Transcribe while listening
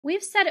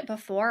We've said it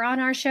before on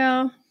our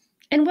show,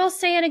 and we'll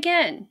say it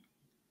again.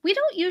 We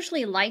don't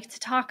usually like to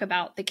talk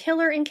about the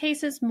killer in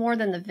cases more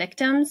than the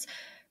victims.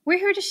 We're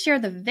here to share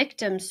the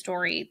victim's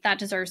story that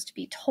deserves to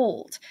be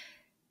told.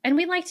 And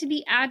we like to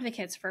be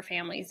advocates for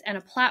families and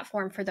a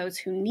platform for those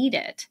who need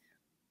it.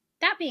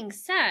 That being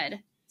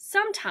said,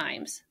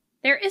 sometimes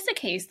there is a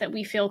case that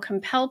we feel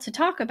compelled to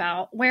talk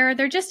about where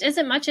there just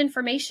isn't much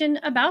information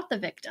about the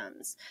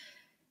victims.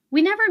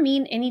 We never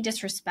mean any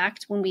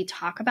disrespect when we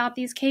talk about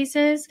these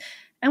cases,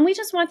 and we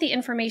just want the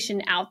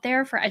information out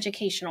there for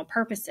educational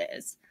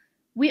purposes.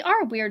 We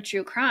are Weird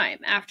True Crime,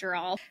 after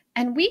all,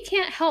 and we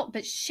can't help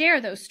but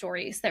share those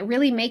stories that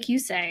really make you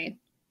say,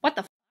 what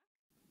the f-?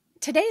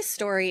 Today's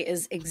story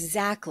is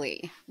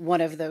exactly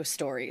one of those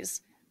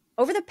stories.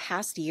 Over the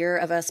past year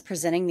of us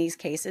presenting these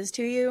cases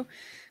to you,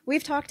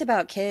 we've talked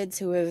about kids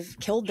who have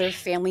killed their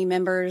family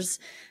members,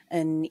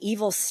 an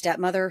evil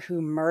stepmother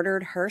who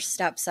murdered her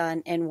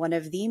stepson in one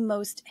of the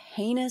most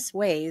heinous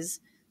ways,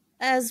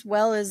 as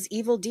well as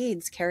evil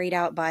deeds carried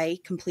out by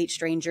complete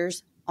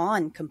strangers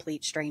on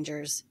complete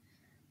strangers.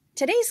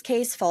 Today's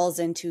case falls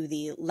into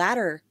the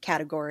latter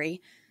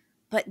category,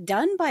 but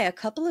done by a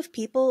couple of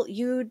people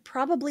you'd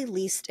probably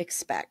least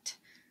expect.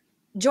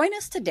 Join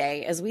us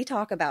today as we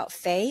talk about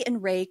Faye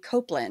and Ray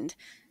Copeland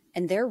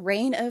and their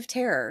reign of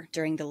terror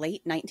during the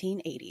late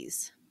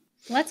 1980s.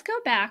 Let's go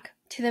back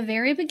to the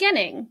very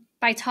beginning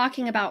by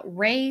talking about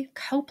Ray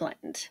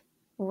Copeland.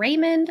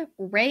 Raymond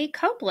Ray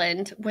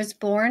Copeland was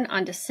born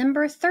on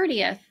December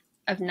 30th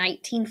of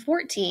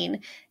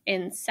 1914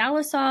 in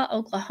Sallisaw,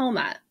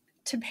 Oklahoma,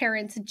 to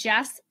parents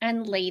Jess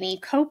and Leigh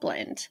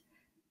Copeland.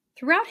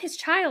 Throughout his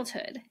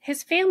childhood,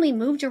 his family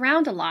moved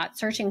around a lot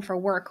searching for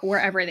work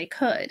wherever they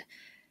could.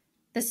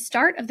 The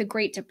start of the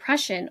Great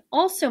Depression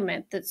also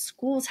meant that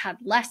schools had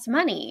less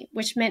money,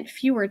 which meant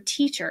fewer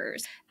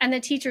teachers, and the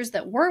teachers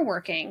that were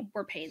working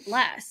were paid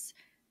less.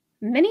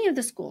 Many of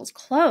the schools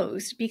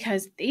closed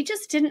because they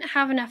just didn't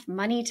have enough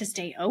money to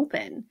stay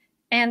open,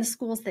 and the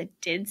schools that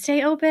did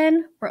stay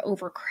open were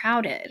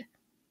overcrowded.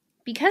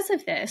 Because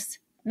of this,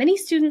 many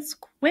students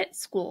quit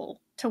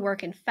school to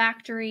work in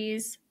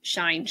factories,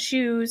 shine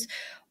shoes,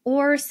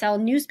 or sell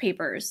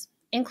newspapers,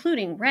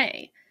 including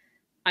Ray.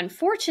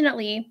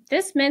 Unfortunately,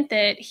 this meant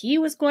that he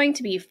was going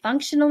to be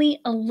functionally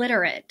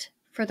illiterate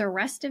for the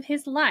rest of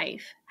his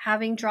life,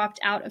 having dropped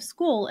out of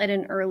school at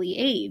an early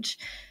age.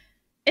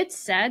 It's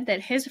said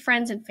that his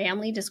friends and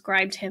family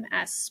described him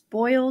as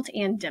spoiled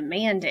and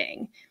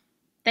demanding,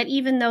 that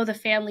even though the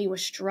family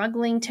was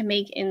struggling to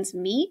make ends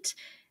meet,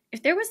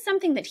 if there was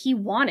something that he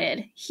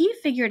wanted, he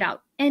figured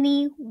out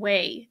any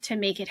way to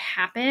make it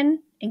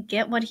happen and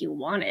get what he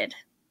wanted.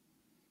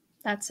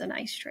 That's a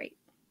nice trait.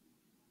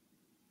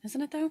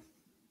 Isn't it, though?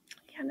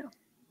 Yeah, no.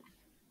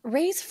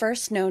 Ray's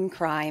first known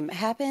crime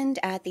happened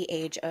at the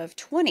age of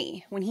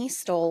 20 when he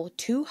stole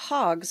 2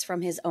 hogs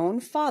from his own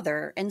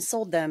father and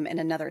sold them in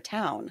another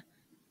town.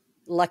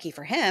 Lucky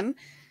for him,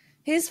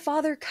 his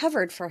father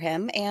covered for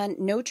him and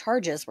no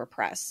charges were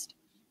pressed.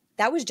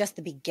 That was just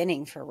the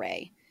beginning for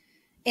Ray.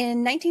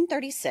 In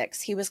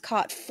 1936, he was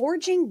caught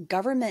forging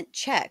government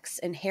checks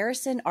in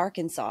Harrison,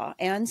 Arkansas,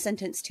 and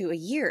sentenced to a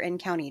year in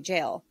county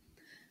jail.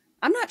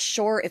 I'm not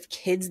sure if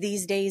kids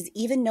these days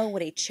even know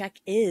what a check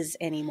is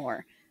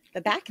anymore,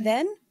 but back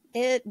then,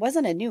 it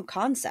wasn't a new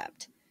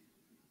concept.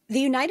 The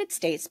United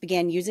States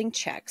began using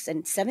checks in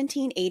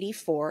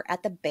 1784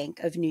 at the Bank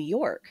of New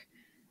York.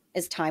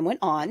 As time went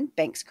on,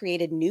 banks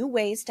created new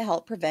ways to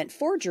help prevent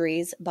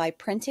forgeries by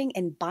printing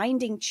and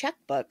binding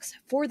checkbooks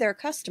for their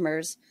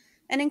customers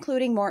and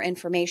including more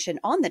information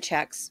on the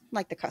checks,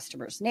 like the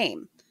customer's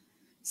name.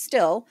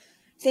 Still,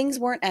 things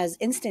weren't as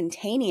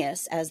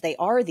instantaneous as they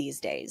are these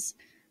days.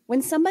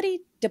 When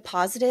somebody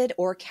deposited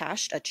or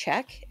cashed a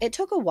check, it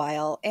took a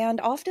while and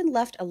often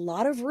left a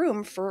lot of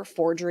room for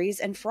forgeries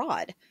and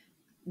fraud.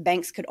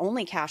 Banks could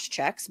only cash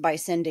checks by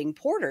sending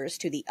porters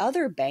to the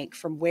other bank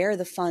from where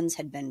the funds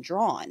had been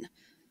drawn.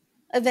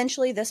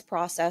 Eventually, this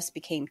process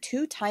became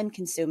too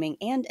time-consuming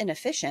and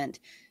inefficient,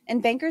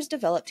 and bankers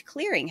developed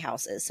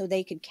clearinghouses so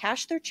they could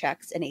cash their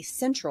checks in a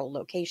central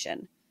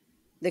location.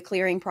 The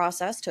clearing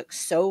process took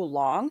so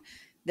long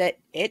that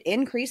it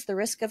increased the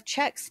risk of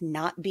checks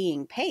not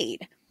being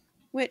paid,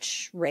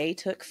 which Ray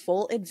took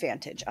full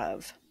advantage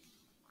of.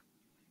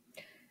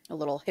 A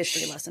little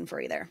history lesson for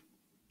you there.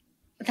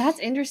 That's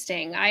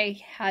interesting.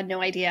 I had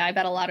no idea. I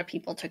bet a lot of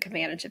people took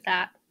advantage of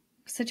that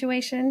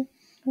situation,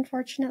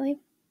 unfortunately.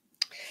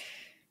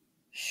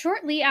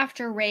 Shortly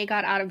after Ray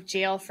got out of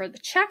jail for the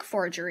check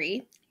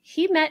forgery,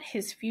 he met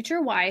his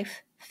future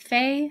wife,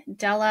 Faye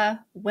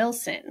Della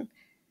Wilson.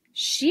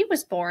 She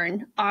was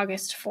born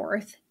August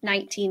 4th,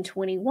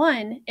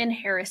 1921 in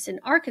Harrison,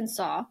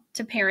 Arkansas,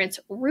 to parents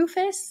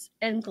Rufus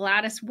and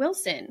Gladys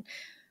Wilson,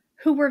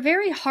 who were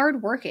very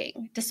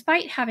hardworking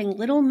despite having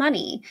little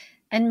money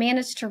and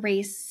managed to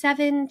raise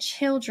 7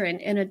 children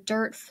in a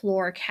dirt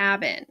floor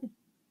cabin.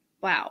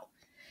 Wow.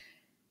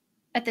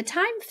 At the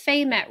time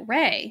Faye met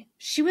Ray,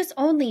 she was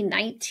only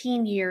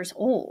 19 years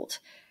old.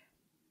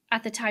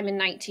 At the time in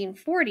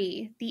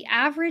 1940, the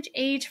average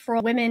age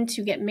for women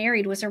to get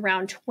married was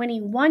around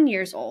 21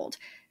 years old.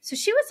 So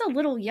she was a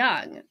little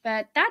young,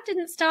 but that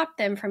didn't stop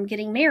them from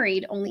getting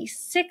married only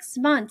 6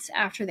 months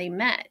after they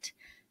met.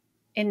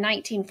 In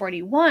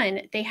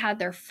 1941, they had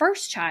their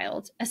first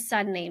child, a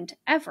son named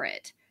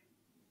Everett.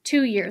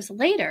 2 years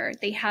later,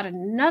 they had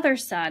another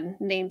son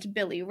named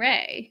Billy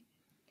Ray.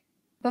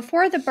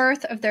 Before the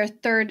birth of their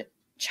third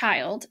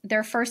child,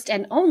 their first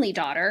and only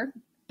daughter,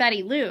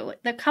 Betty Lou,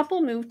 the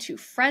couple moved to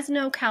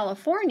Fresno,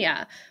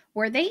 California,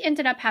 where they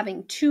ended up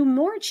having 2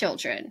 more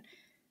children,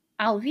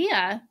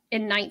 Alvia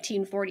in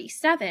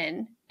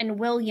 1947 and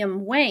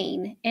William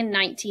Wayne in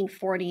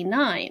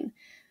 1949.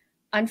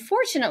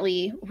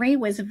 Unfortunately, Ray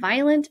was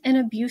violent and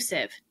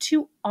abusive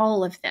to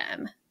all of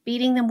them,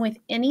 beating them with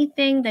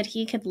anything that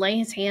he could lay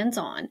his hands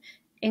on,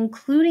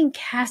 including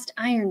cast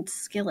iron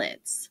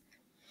skillets.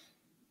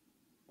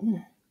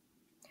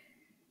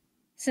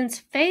 Since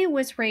Faye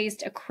was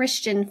raised a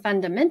Christian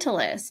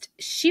fundamentalist,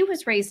 she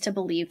was raised to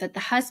believe that the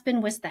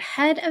husband was the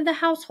head of the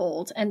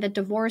household and that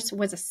divorce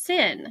was a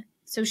sin,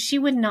 so she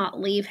would not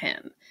leave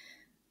him.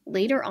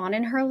 Later on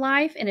in her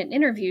life, in an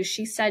interview,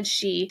 she said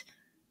she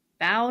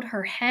bowed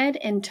her head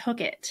and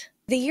took it.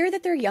 The year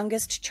that their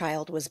youngest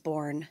child was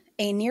born,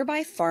 a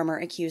nearby farmer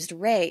accused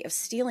Ray of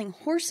stealing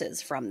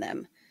horses from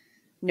them.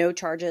 No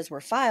charges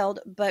were filed,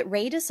 but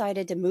Ray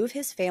decided to move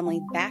his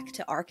family back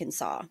to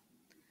Arkansas.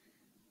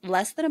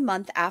 Less than a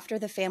month after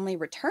the family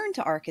returned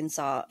to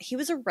Arkansas, he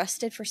was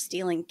arrested for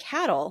stealing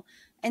cattle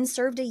and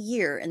served a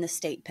year in the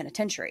state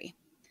penitentiary.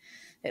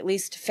 At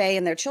least Faye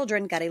and their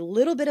children got a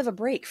little bit of a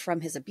break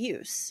from his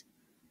abuse.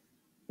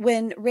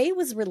 When Ray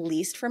was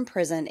released from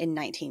prison in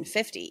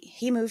 1950,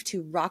 he moved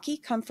to Rocky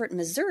Comfort,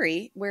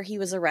 Missouri, where he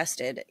was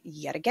arrested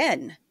yet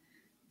again.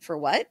 For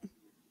what?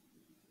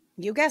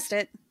 You guessed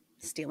it,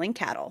 stealing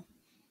cattle.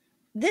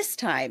 This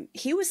time,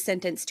 he was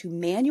sentenced to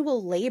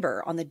manual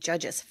labor on the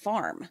judge's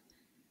farm.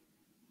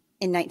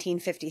 In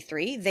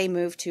 1953, they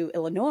moved to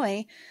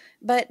Illinois,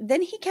 but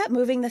then he kept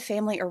moving the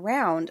family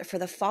around for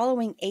the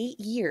following 8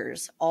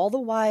 years, all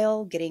the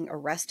while getting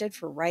arrested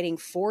for writing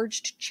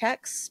forged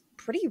checks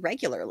pretty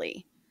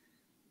regularly.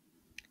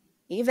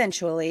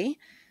 Eventually,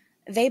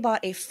 they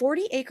bought a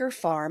 40-acre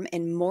farm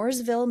in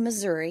Mooresville,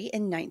 Missouri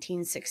in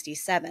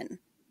 1967.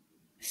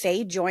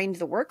 Faye joined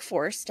the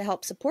workforce to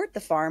help support the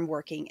farm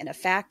working in a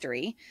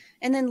factory,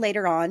 and then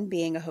later on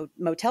being a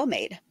motel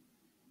maid.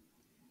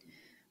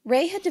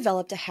 Ray had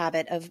developed a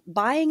habit of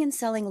buying and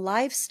selling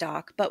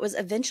livestock, but was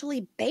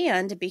eventually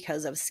banned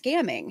because of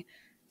scamming.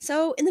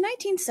 So in the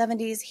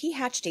 1970s, he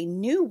hatched a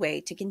new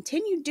way to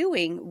continue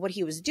doing what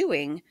he was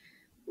doing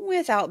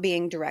without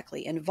being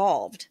directly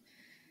involved.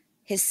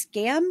 His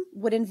scam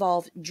would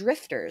involve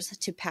drifters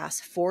to pass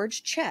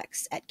forged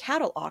checks at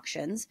cattle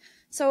auctions,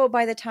 so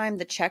by the time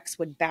the checks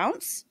would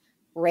bounce,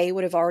 Ray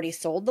would have already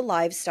sold the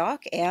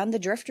livestock and the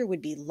drifter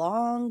would be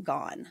long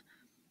gone.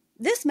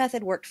 This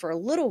method worked for a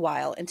little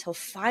while until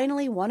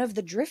finally one of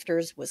the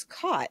drifters was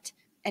caught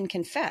and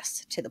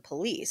confessed to the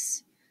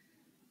police.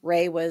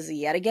 Ray was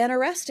yet again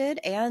arrested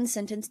and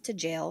sentenced to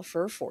jail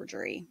for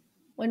forgery.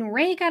 When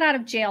Ray got out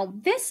of jail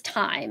this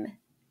time,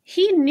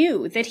 he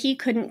knew that he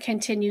couldn't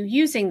continue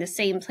using the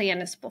same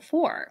plan as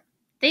before.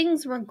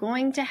 Things were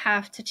going to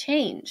have to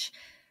change.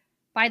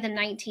 By the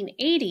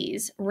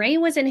 1980s, Ray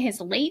was in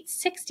his late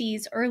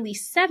 60s, early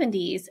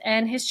 70s,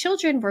 and his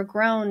children were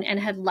grown and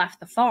had left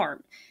the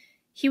farm.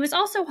 He was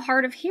also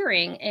hard of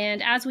hearing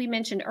and, as we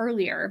mentioned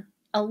earlier,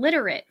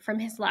 illiterate from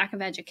his lack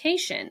of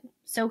education,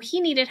 so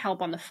he needed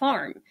help on the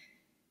farm.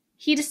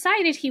 He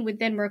decided he would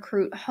then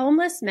recruit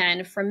homeless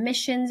men from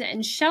missions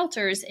and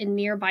shelters in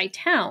nearby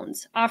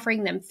towns,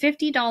 offering them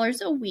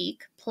 $50 a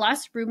week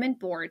plus room and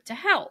board to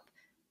help,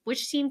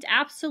 which seemed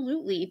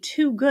absolutely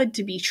too good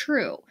to be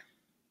true.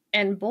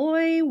 And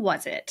boy,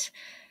 was it.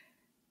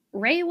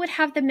 Ray would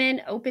have the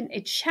men open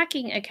a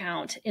checking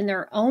account in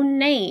their own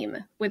name.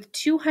 With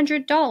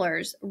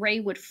 $200, Ray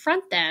would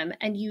front them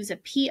and use a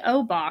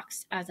P.O.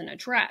 box as an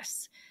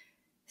address.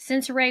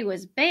 Since Ray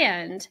was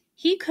banned,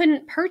 he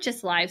couldn't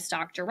purchase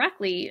livestock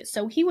directly,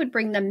 so he would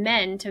bring the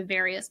men to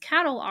various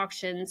cattle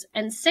auctions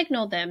and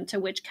signal them to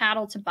which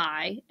cattle to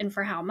buy and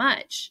for how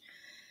much.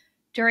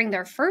 During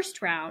their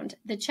first round,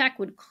 the check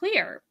would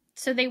clear,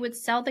 so they would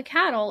sell the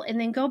cattle and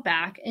then go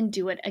back and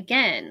do it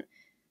again.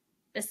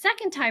 The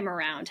second time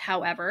around,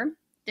 however,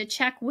 the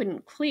check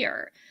wouldn't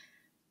clear.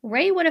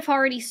 Ray would have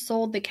already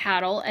sold the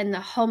cattle and the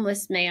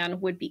homeless man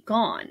would be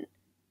gone.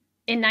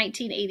 In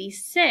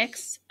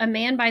 1986, a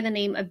man by the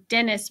name of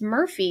Dennis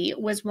Murphy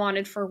was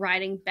wanted for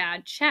writing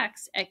bad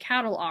checks at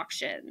cattle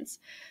auctions.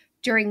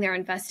 During their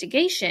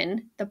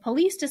investigation, the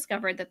police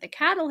discovered that the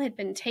cattle had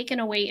been taken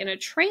away in a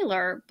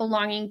trailer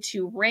belonging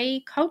to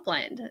Ray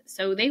Copeland,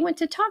 so they went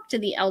to talk to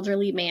the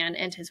elderly man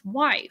and his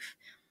wife.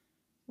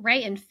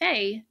 Ray and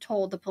Faye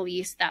told the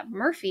police that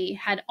Murphy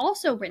had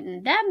also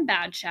written them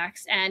bad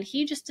checks and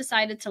he just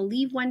decided to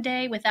leave one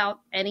day without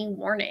any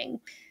warning.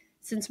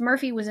 Since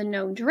Murphy was a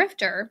known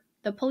drifter,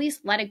 the police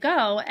let it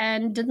go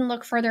and didn't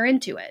look further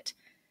into it.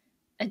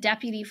 A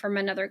deputy from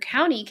another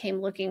county came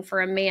looking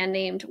for a man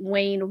named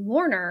Wayne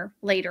Warner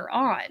later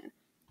on.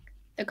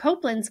 The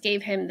Copelands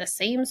gave him the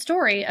same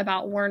story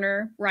about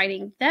Warner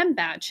writing them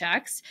bad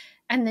checks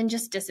and then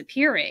just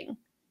disappearing.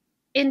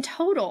 In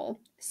total,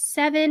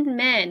 7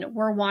 men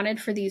were wanted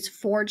for these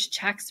forged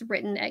checks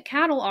written at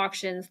cattle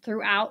auctions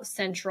throughout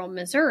central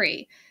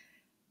Missouri.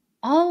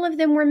 All of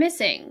them were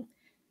missing,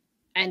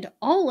 and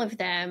all of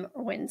them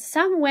were in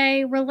some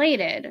way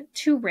related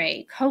to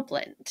Ray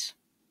Copeland.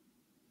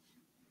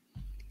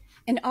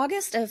 In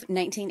August of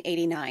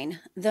 1989,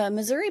 the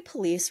Missouri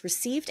police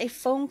received a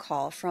phone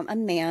call from a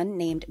man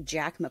named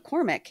Jack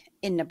McCormick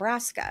in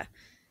Nebraska.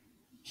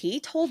 He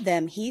told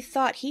them he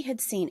thought he had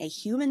seen a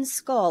human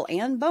skull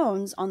and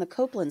bones on the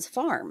Copeland's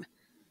farm.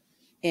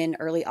 In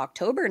early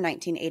October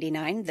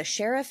 1989, the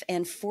sheriff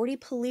and 40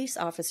 police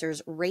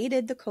officers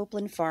raided the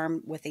Copeland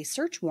farm with a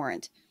search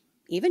warrant,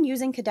 even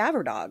using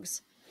cadaver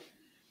dogs.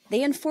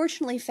 They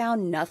unfortunately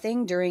found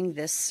nothing during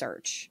this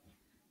search.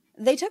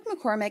 They took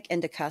McCormick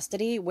into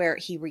custody, where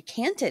he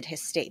recanted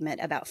his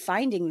statement about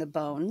finding the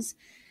bones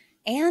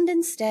and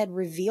instead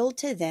revealed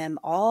to them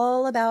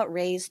all about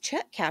Ray's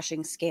check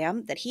cashing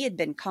scam that he had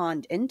been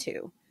conned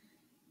into.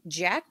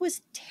 Jack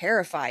was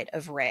terrified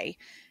of Ray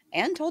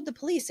and told the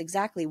police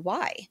exactly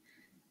why.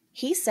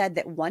 He said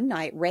that one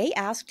night Ray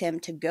asked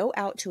him to go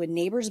out to a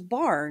neighbor's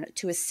barn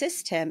to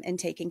assist him in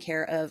taking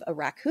care of a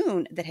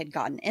raccoon that had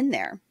gotten in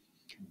there.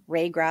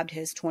 Ray grabbed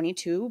his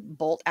 .22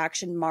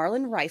 bolt-action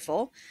Marlin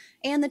rifle,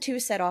 and the two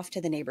set off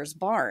to the neighbor's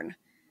barn.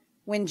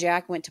 When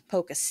Jack went to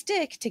poke a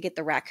stick to get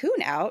the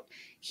raccoon out,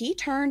 he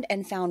turned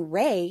and found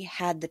Ray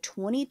had the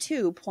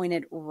 .22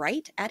 pointed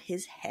right at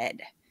his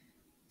head.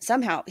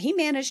 Somehow, he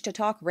managed to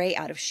talk Ray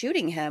out of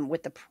shooting him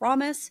with the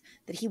promise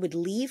that he would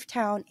leave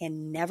town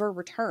and never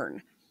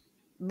return.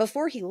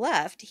 Before he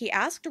left, he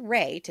asked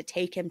Ray to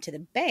take him to the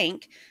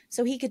bank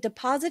so he could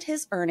deposit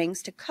his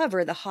earnings to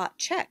cover the hot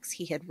checks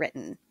he had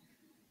written.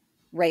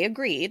 Ray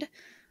agreed,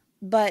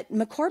 but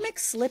McCormick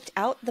slipped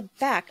out the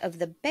back of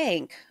the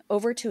bank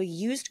over to a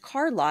used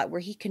car lot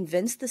where he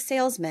convinced the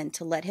salesman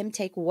to let him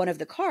take one of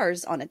the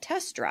cars on a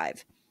test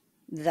drive,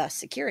 thus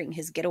securing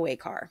his getaway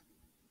car.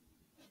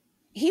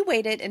 He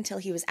waited until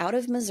he was out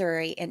of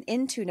Missouri and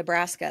into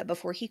Nebraska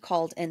before he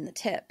called in the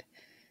tip.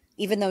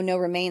 Even though no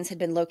remains had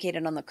been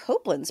located on the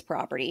Copeland's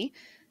property,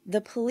 the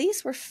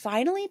police were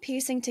finally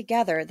piecing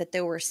together that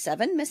there were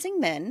 7 missing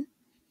men,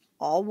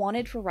 all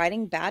wanted for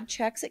writing bad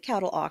checks at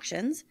cattle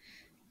auctions,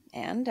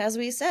 and, as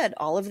we said,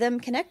 all of them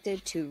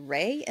connected to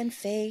Ray and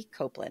Faye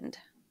Copeland.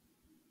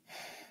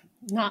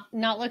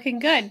 Not looking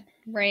good,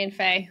 Ray and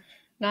Faye.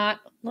 Not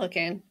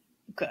looking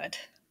good.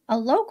 A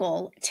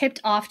local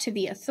tipped off to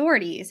the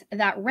authorities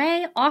that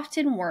Ray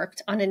often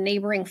worked on a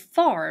neighboring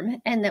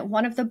farm and that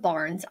one of the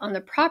barns on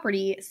the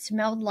property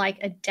smelled like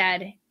a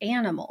dead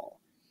animal.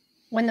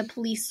 When the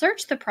police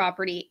searched the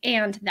property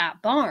and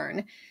that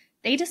barn,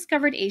 they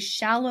discovered a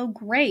shallow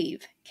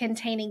grave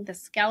containing the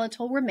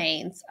skeletal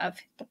remains of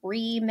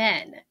 3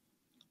 men,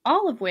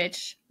 all of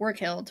which were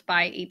killed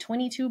by a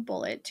 .22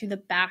 bullet to the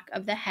back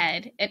of the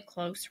head at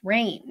close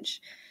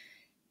range.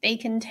 They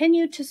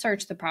continued to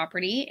search the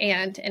property,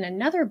 and in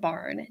another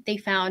barn, they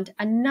found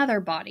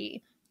another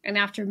body, and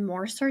after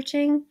more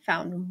searching,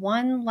 found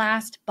one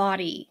last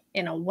body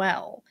in a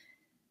well.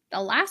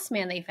 The last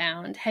man they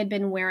found had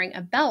been wearing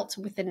a belt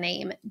with the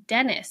name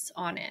Dennis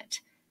on it.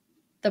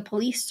 The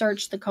police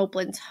searched the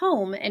Copeland's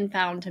home and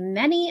found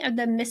many of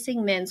the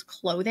missing men's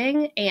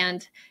clothing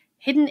and,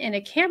 hidden in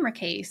a camera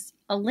case,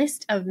 a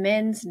list of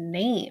men's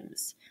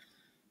names.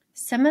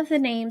 Some of the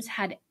names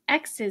had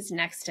X's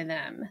next to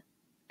them,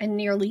 and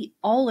nearly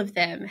all of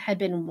them had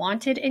been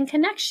wanted in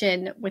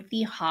connection with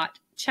the hot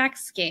check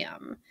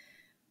scam.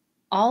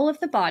 All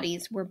of the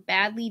bodies were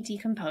badly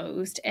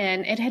decomposed,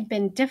 and it had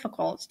been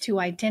difficult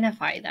to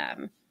identify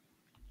them.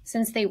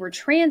 Since they were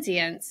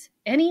transients,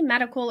 any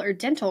medical or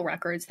dental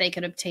records they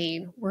could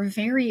obtain were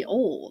very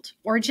old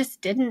or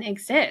just didn't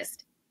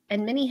exist,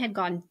 and many had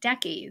gone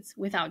decades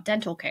without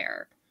dental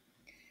care.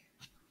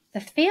 The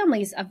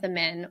families of the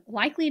men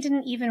likely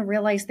didn't even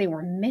realize they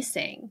were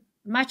missing,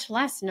 much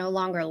less no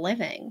longer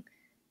living.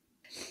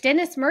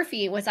 Dennis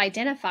Murphy was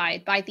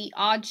identified by the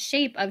odd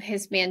shape of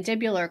his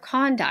mandibular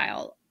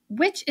condyle,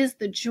 which is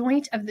the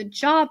joint of the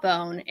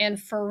jawbone,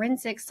 and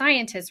forensic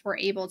scientists were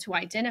able to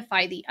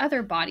identify the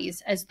other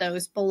bodies as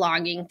those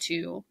belonging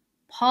to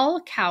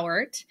Paul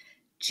Cowart,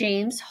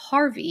 James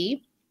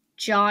Harvey,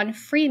 John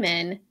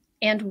Freeman,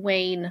 and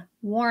Wayne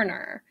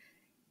Warner.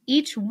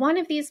 Each one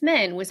of these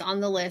men was on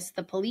the list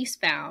the police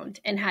found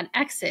and had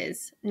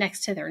X's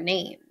next to their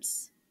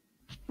names.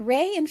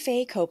 Ray and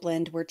Faye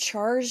Copeland were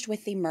charged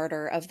with the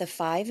murder of the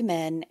 5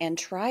 men and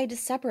tried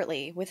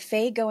separately, with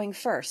Faye going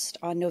first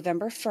on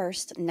November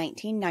 1st,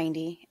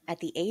 1990, at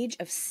the age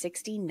of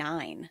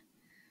 69.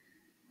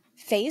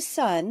 Faye's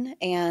son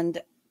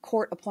and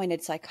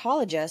court-appointed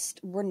psychologist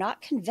were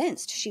not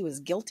convinced she was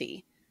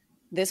guilty.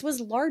 This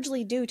was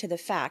largely due to the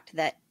fact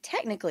that,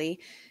 technically,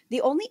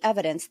 the only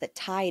evidence that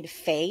tied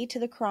Faye to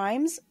the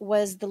crimes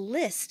was the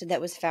list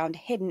that was found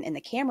hidden in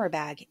the camera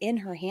bag in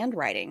her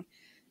handwriting.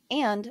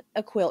 and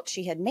a quilt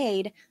she had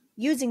made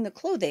using the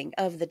clothing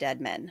of the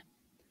dead men.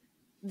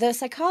 The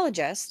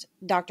psychologist,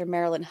 Dr.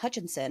 Marilyn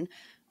Hutchinson,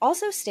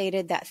 also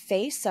stated that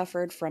Faye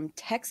suffered from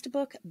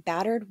textbook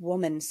battered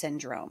woman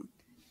syndrome.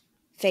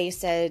 Faye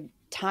said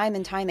time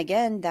and time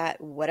again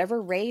that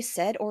whatever Ray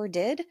said or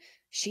did,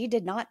 she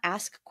did not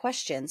ask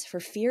questions for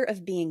fear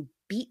of being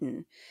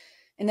beaten,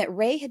 and that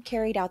Ray had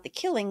carried out the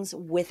killings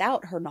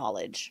without her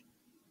knowledge.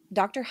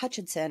 Dr.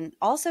 Hutchinson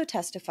also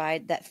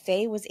testified that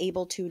Faye was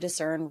able to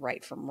discern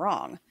right from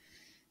wrong.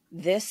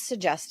 This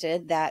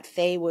suggested that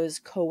Faye was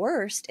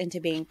coerced into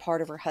being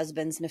part of her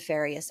husband's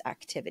nefarious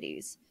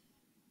activities.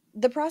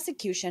 The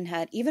prosecution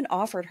had even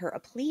offered her a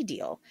plea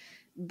deal,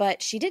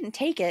 but she didn't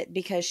take it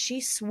because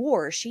she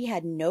swore she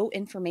had no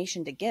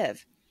information to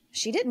give.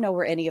 She didn't know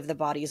where any of the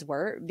bodies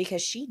were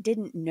because she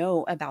didn't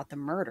know about the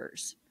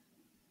murders.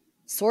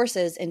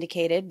 Sources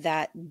indicated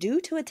that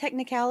due to a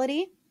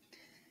technicality,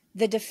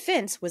 the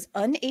defense was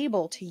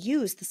unable to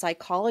use the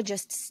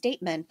psychologist's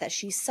statement that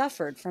she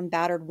suffered from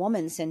battered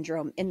woman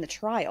syndrome in the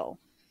trial.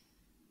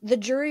 The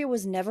jury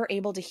was never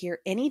able to hear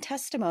any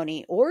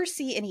testimony or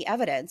see any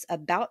evidence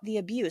about the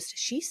abuse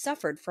she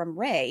suffered from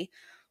Ray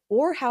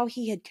or how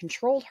he had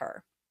controlled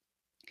her.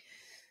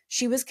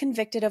 She was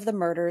convicted of the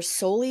murders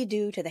solely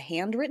due to the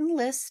handwritten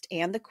list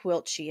and the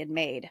quilt she had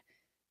made.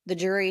 The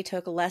jury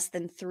took less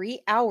than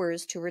 3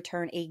 hours to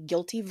return a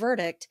guilty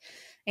verdict,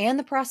 and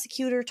the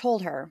prosecutor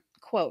told her,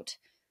 quote,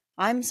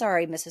 "I'm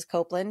sorry, Mrs.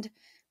 Copeland.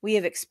 We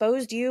have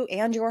exposed you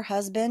and your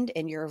husband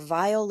in your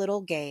vile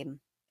little game."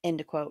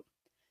 End quote.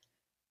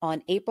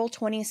 On April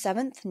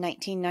 27th,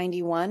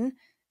 1991,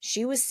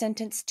 she was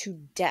sentenced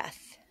to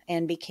death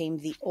and became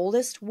the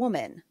oldest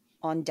woman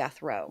on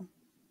death row.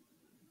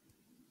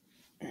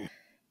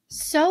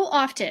 So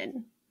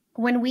often,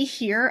 when we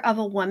hear of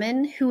a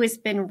woman who has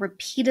been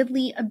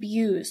repeatedly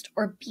abused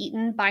or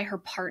beaten by her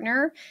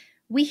partner,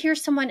 we hear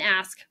someone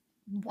ask,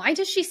 why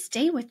does she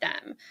stay with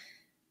them?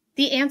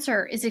 The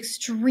answer is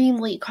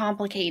extremely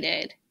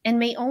complicated and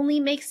may only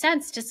make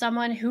sense to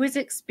someone who has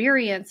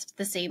experienced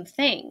the same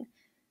thing.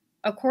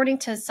 According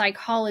to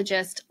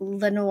psychologist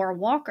Lenore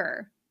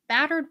Walker,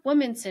 battered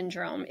woman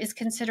syndrome is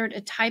considered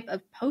a type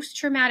of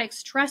post-traumatic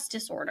stress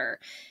disorder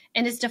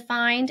and is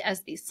defined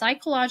as the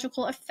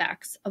psychological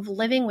effects of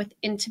living with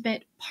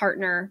intimate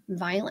partner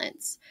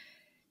violence.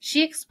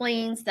 She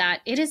explains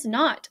that it is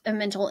not a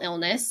mental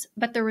illness,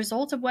 but the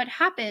result of what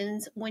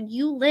happens when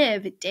you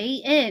live day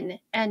in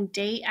and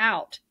day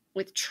out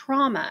with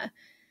trauma.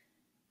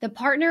 The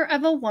partner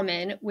of a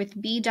woman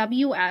with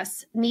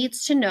BWS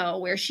needs to know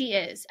where she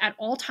is at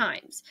all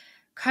times,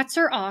 cuts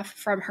her off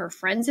from her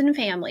friends and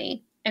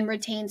family, and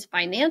retains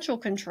financial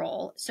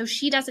control so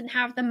she doesn't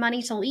have the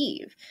money to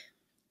leave.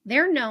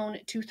 They're known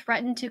to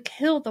threaten to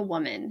kill the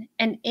woman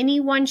and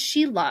anyone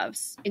she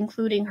loves,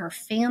 including her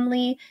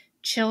family,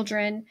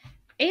 children,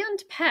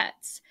 and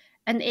pets,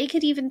 and they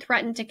could even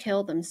threaten to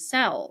kill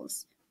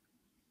themselves.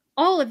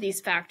 All of these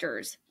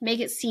factors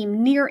make it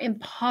seem near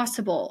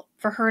impossible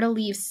for her to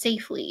leave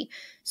safely,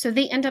 so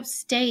they end up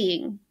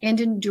staying and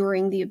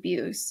enduring the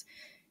abuse.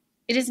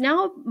 It is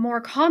now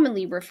more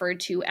commonly referred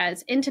to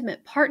as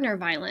intimate partner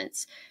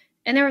violence,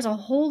 and there is a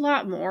whole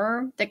lot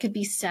more that could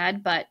be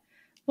said, but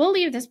we'll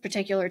leave this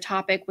particular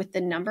topic with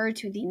the number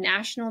to the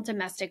National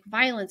Domestic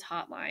Violence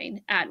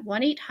Hotline at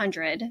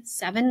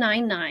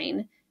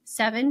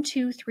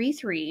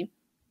 1-800-799-7233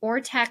 or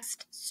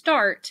text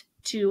START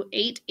to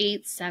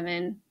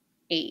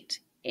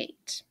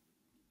 88788.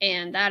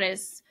 And that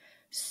is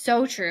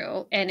so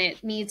true, and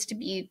it needs to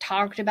be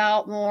talked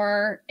about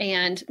more,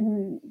 and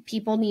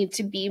people need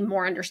to be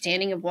more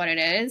understanding of what it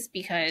is,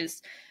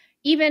 because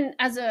even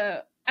as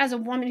a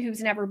woman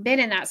who's never been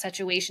in that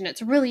situation,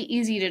 it's really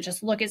easy to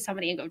just look at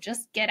somebody and go,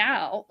 just get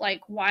out. Like,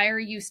 why are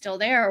you still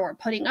there or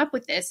putting up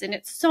with this? And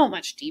it's so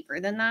much deeper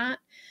than that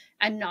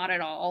and not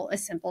at all a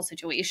simple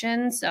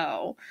situation.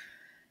 So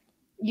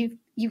you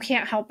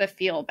can't help but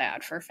feel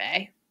bad for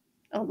Faye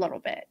a little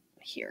bit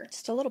here.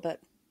 Just a little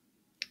bit.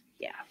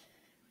 Yeah.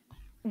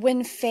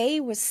 When Faye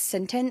was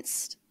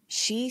sentenced,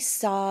 she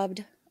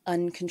sobbed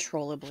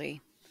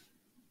uncontrollably.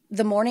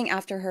 The morning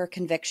after her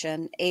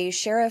conviction, a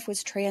sheriff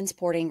was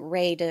transporting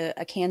Ray to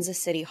a Kansas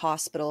City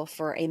hospital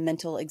for a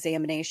mental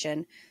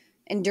examination,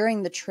 and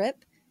during the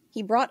trip,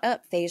 he brought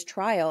up Faye's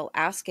trial,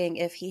 asking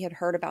if he had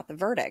heard about the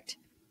verdict.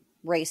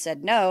 Ray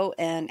said no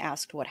and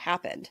asked what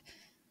happened.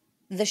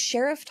 The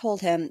sheriff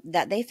told him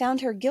that they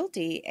found her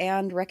guilty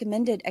and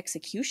recommended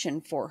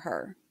execution for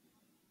her.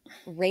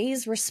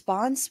 Ray's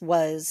response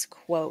was,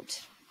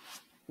 quote,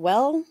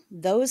 "Well,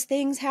 those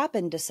things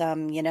happen to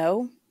some, you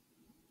know,"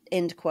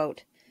 end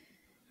quote.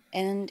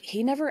 And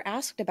he never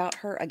asked about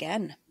her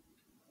again.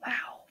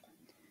 Wow.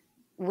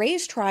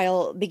 Ray's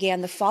trial began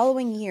the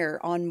following year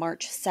on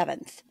March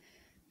 7th.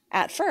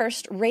 At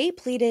first, Ray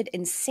pleaded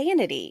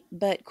insanity,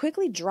 but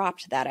quickly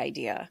dropped that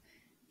idea.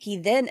 He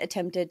then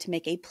attempted to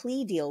make a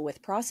plea deal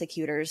with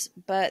prosecutors,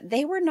 but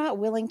they were not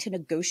willing to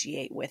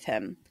negotiate with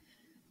him.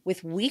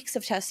 With weeks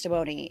of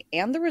testimony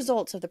and the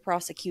results of the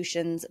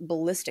prosecution's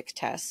ballistic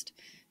test,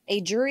 A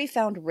jury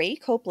found Ray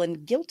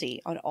Copeland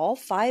guilty on all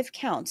 5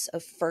 counts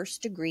of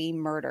first-degree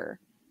murder.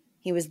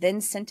 He was then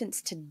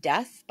sentenced to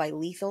death by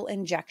lethal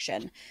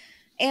injection,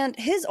 and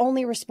his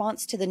only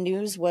response to the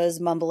news was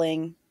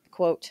mumbling,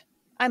 quote,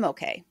 "I'm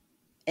okay,"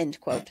 end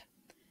quote.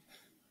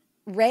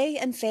 Ray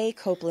and Faye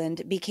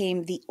Copeland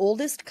became the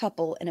oldest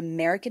couple in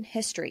American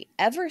history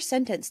ever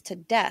sentenced to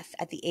death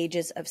at the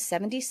ages of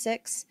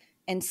 76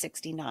 and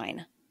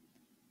 69.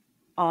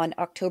 On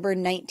October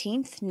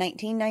 19th,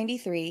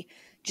 1993,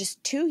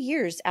 just 2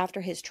 years after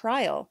his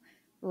trial,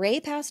 Ray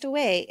passed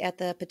away at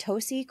the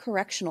Potosi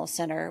Correctional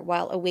Center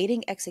while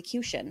awaiting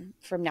execution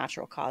from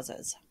natural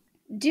causes.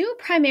 Due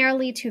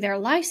primarily to their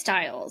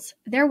lifestyles,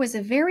 there was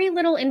very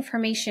little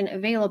information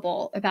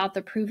available about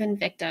the proven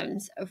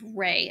victims of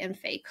Ray and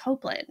Faye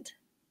Copeland.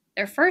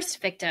 Their first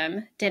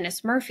victim,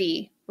 Dennis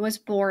Murphy, was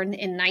born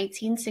in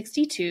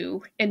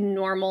 1962 in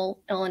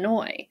Normal,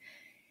 Illinois.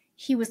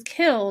 He was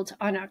killed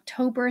on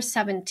October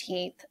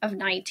 17th of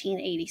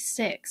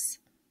 1986.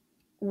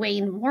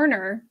 Wayne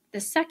Warner, the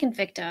second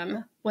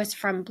victim, was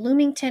from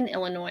Bloomington,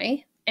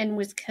 Illinois, and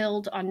was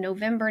killed on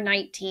November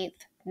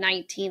 19th,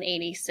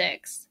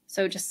 1986.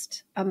 So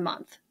just a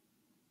month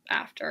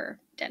after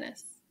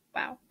Dennis.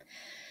 Wow.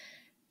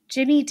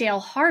 Jimmy Dale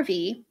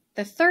Harvey,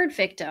 the third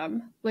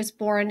victim, was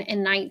born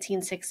in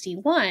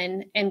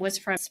 1961 and was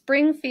from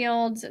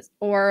Springfield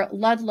or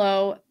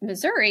Ludlow,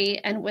 Missouri,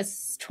 and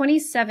was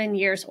 27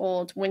 years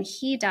old when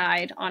he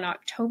died on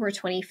October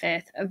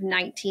 25th of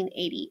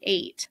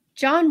 1988.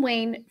 John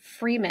Wayne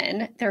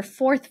Freeman, their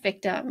fourth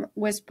victim,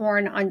 was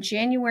born on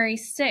January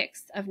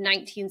 6th of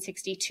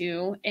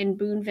 1962 in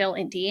Boonville,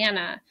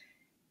 Indiana.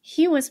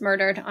 He was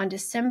murdered on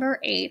December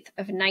 8th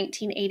of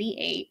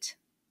 1988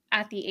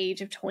 at the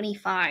age of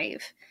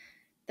 25.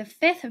 The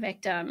fifth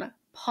victim,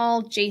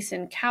 Paul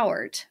Jason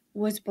Cowart,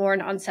 was born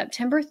on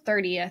September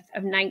 30th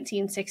of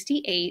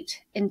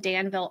 1968 in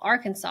Danville,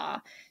 Arkansas,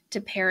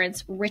 to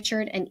parents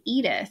Richard and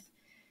Edith.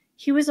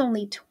 He was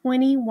only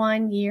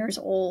 21 years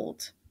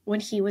old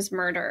when he was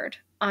murdered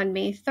on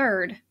May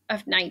 3rd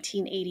of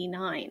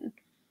 1989.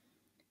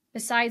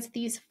 Besides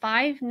these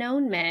 5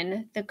 known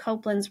men, the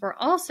Copelands were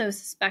also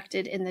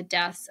suspected in the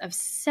deaths of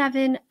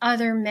 7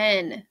 other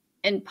men,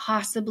 and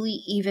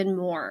possibly even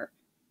more.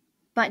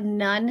 But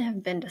none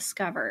have been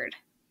discovered.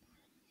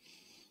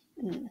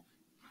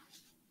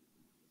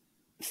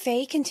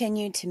 Faye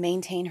continued to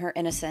maintain her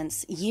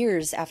innocence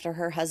years after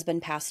her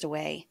husband passed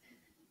away.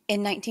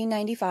 In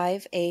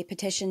 1995, a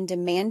petition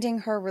demanding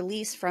her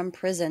release from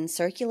prison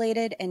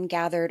circulated and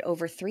gathered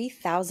over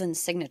 3,000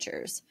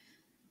 signatures.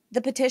 The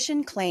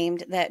petition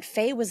claimed that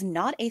Faye was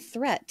not a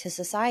threat to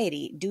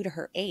society due to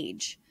her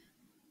age.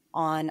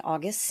 On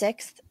August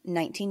 6,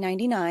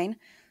 1999,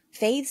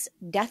 Faye's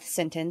death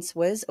sentence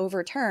was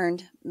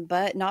overturned,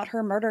 but not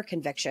her murder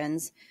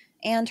convictions,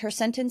 and her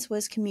sentence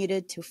was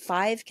commuted to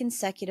 5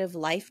 consecutive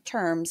life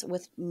terms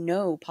with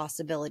no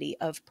possibility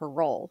of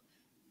parole.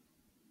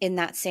 In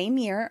that same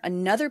year,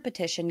 another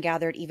petition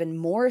gathered even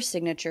more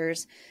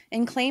signatures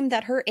and claimed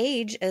that her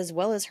age, as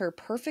well as her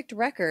perfect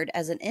record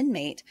as an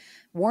inmate,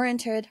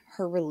 warranted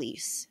her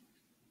release.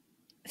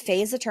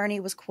 Faye's attorney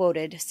was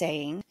quoted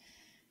saying,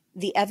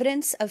 "The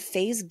evidence of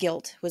Faye's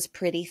guilt was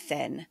pretty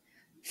thin.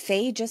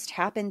 Faye just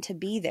happened to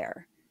be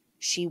there.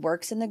 She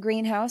works in the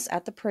greenhouse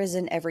at the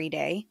prison every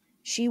day.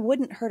 She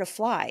wouldn't hurt a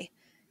fly.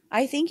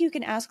 I think you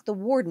can ask the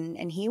warden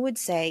and he would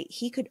say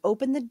he could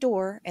open the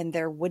door and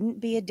there wouldn't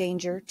be a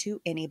danger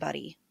to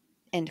anybody."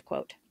 End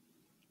quote.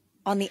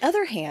 On the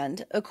other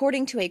hand,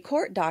 according to a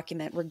court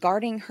document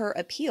regarding her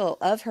appeal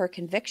of her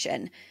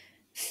conviction,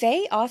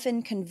 Faye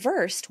often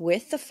conversed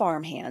with the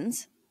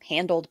farmhands,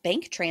 handled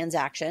bank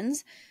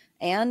transactions,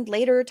 and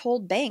later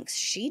told banks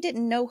she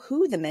didn't know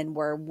who the men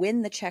were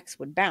when the checks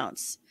would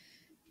bounce.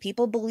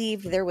 People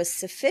believed there was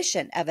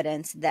sufficient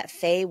evidence that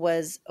Faye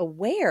was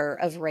aware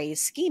of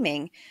Ray's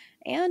scheming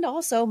and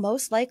also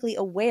most likely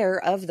aware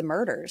of the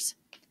murders.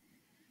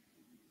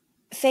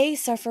 Faye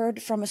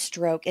suffered from a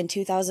stroke in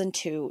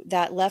 2002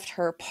 that left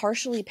her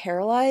partially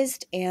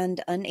paralyzed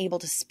and unable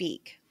to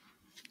speak.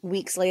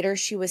 Weeks later,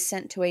 she was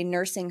sent to a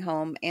nursing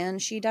home, and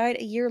she died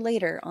a year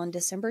later on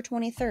December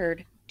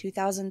 23rd,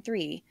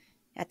 2003,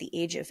 at the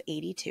age of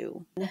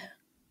 82.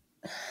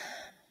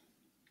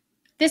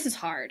 This is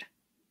hard.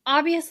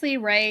 Obviously,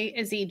 Ray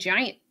is a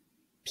giant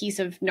piece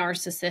of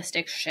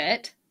narcissistic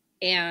shit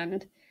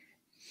and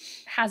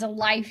has a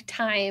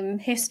lifetime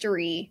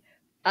history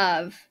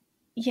of,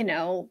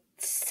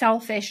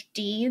 selfish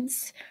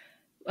deeds.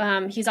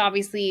 He's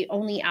obviously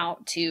only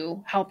out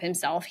to help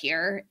himself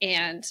here.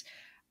 And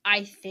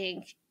I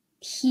think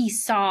he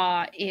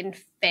saw in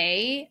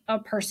Faye a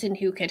person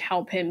who could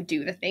help him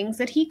do the things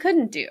that he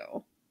couldn't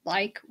do,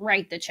 like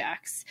write the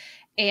checks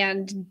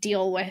and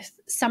deal with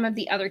some of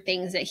the other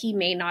things that he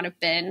may not have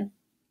been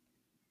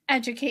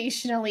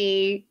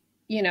educationally,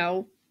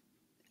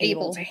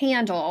 able to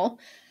handle.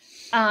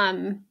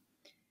 But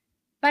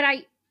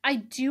I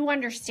do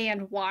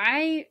understand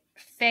why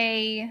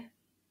Faye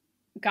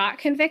got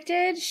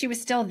convicted. She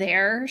was still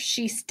there.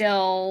 She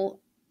still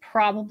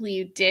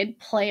probably did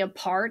play a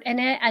part in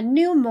it and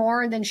knew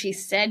more than she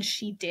said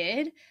she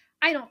did.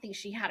 I don't think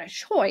she had a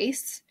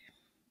choice.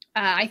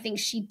 I think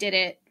she did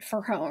it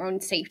for her own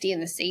safety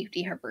and the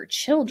safety of her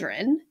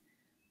children,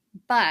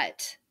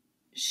 but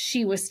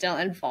she was still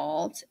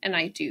involved, and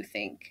I do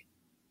think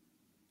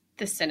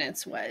the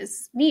sentence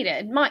was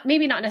needed.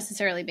 Maybe not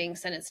necessarily being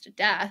sentenced to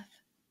death,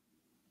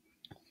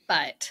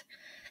 but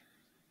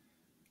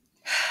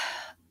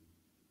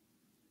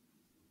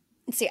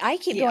see, I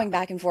keep going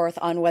back and forth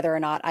on whether or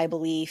not I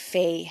believe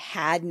Faye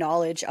had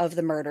knowledge of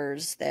the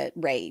murders that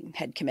Ray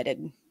had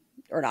committed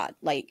or not.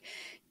 Like,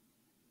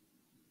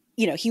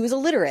 you know, he was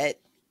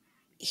illiterate.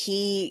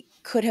 He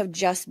could have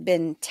just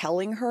been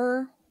telling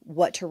her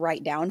what to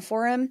write down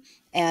for him,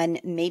 and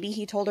maybe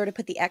he told her to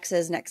put the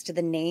X's next to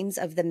the names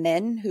of the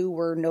men who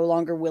were no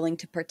longer willing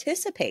to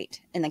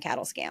participate in the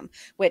cattle scam,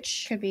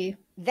 which could be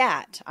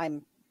that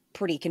I'm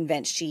pretty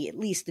convinced she at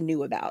least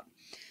knew about.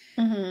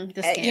 The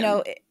scam. You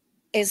know,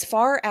 as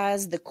far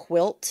as the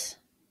quilt,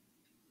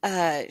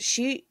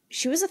 she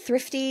was a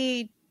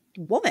thrifty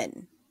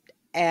woman,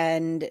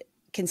 and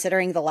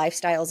considering the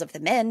lifestyles of the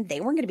men,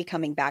 they weren't going to be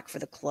coming back for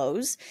the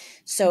clothes.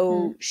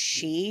 So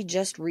she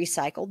just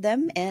recycled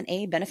them in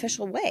a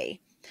beneficial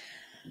way.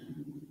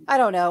 I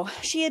don't know.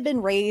 She had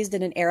been raised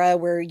in an era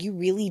where you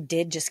really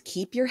did just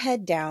keep your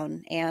head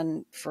down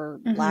and, for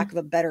lack of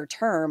a better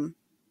term,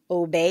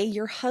 obey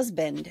your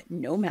husband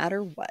no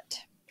matter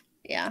what.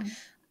 Yeah.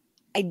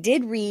 I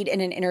did read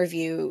in an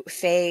interview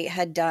Faye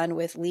had done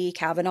with Leigh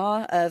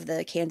Kavanaugh of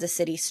the Kansas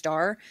City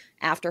Star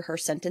after her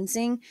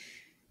sentencing.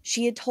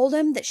 She had told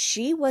him that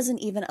she wasn't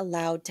even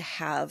allowed to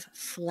have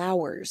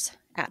flowers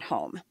at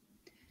home.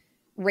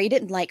 Ray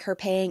didn't like her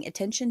paying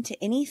attention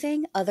to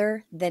anything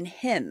other than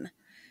him.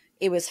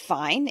 It was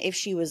fine if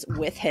she was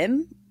with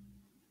him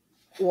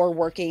or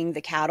working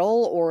the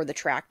cattle or the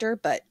tractor,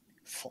 but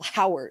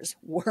flowers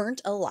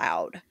weren't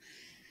allowed.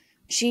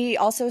 She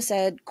also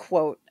said,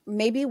 quote,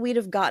 "Maybe we'd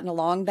have gotten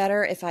along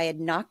better if I had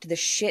knocked the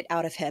shit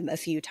out of him a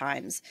few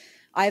times.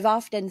 I've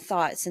often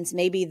thought since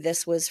maybe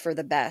this was for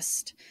the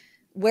best.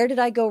 Where did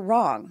I go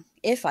wrong,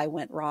 if I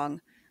went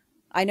wrong?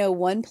 I know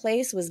one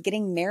place was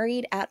getting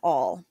married at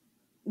all.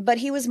 But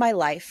he was my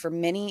life for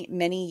many,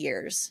 many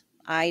years.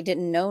 I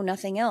didn't know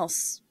nothing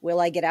else. Will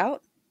I get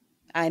out?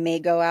 I may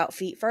go out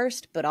feet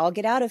first, but I'll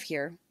get out of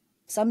here.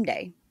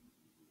 Someday."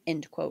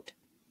 End quote.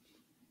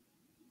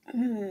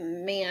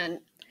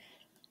 Man.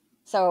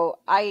 So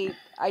I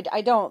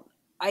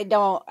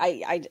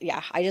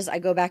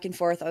go back and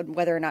forth on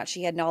whether or not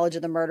she had knowledge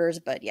of the murders,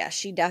 but yeah,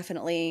 she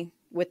definitely,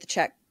 with the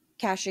check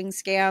cashing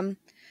scam,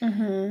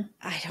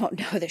 I don't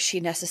know that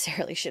she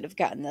necessarily should have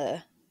gotten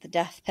the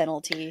death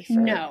penalty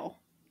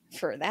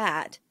for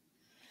that.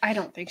 I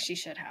don't think she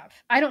should have.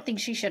 I don't think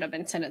she should have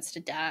been sentenced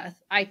to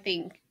death. I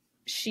think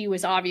she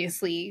was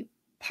obviously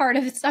part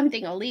of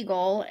something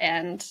illegal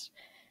and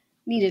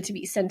needed to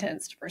be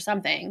sentenced for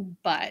something,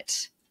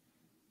 but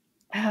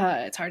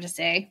it's hard to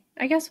say.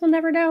 I guess we'll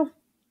never know.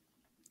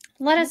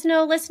 Let us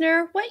know,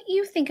 listener, what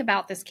you think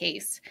about this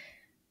case.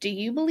 Do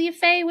you believe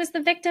Faye was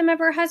the victim of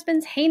her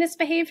husband's heinous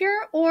behavior,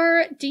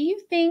 or do you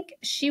think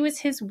she was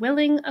his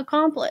willing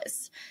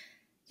accomplice?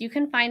 You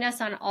can find us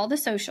on all the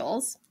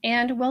socials,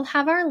 and we'll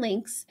have our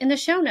links in the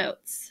show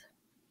notes.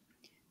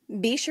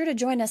 Be sure to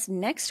join us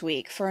next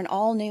week for an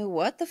all-new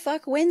What the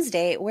Fuck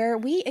Wednesday, where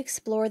we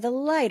explore the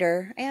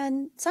lighter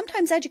and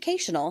sometimes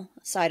educational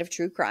side of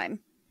true crime.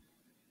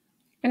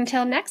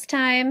 Until next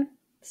time,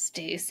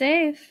 stay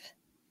safe.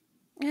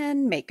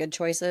 And make good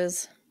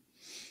choices.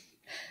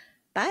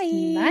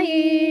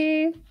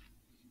 Bye.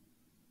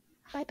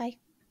 Bye.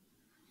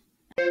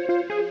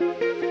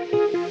 Bye-bye.